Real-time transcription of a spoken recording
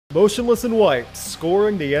Motionless in White,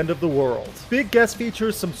 scoring the end of the world. Big guest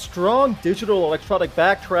features some strong digital electronic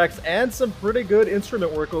backtracks and some pretty good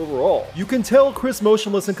instrument work overall. You can tell Chris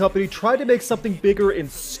Motionless and company tried to make something bigger in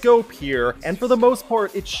scope here, and for the most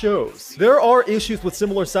part it shows. There are issues with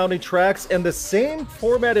similar sounding tracks and the same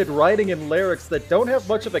formatted writing and lyrics that don't have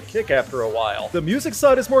much of a kick after a while. The music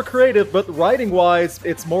side is more creative, but writing-wise,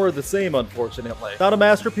 it's more of the same, unfortunately. Not a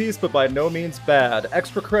masterpiece, but by no means bad.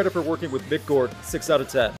 Extra credit for working with Mick Gordon, 6 out of 10.